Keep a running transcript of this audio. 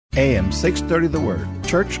AM 630 The Word,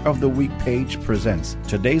 Church of the Week page presents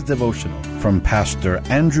today's devotional from Pastor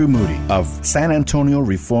Andrew Moody of San Antonio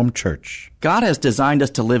Reformed Church. God has designed us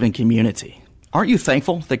to live in community. Aren't you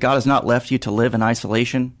thankful that God has not left you to live in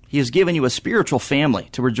isolation? He has given you a spiritual family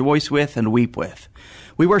to rejoice with and weep with.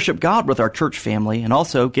 We worship God with our church family and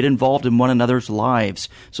also get involved in one another's lives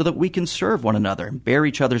so that we can serve one another and bear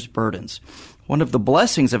each other's burdens. One of the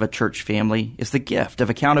blessings of a church family is the gift of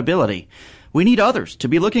accountability. We need others to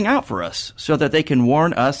be looking out for us so that they can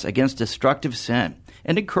warn us against destructive sin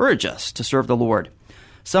and encourage us to serve the Lord.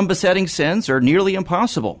 Some besetting sins are nearly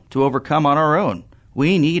impossible to overcome on our own.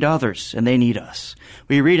 We need others, and they need us.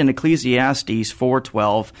 We read in Ecclesiastes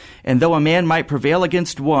 4:12, "And though a man might prevail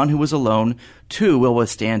against one who is alone, two will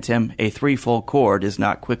withstand him. A threefold cord is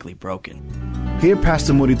not quickly broken." Hear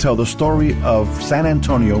Pastor Moody tell the story of San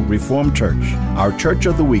Antonio Reformed Church, our Church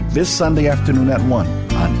of the Week, this Sunday afternoon at 1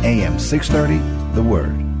 on AM 630, The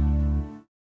Word.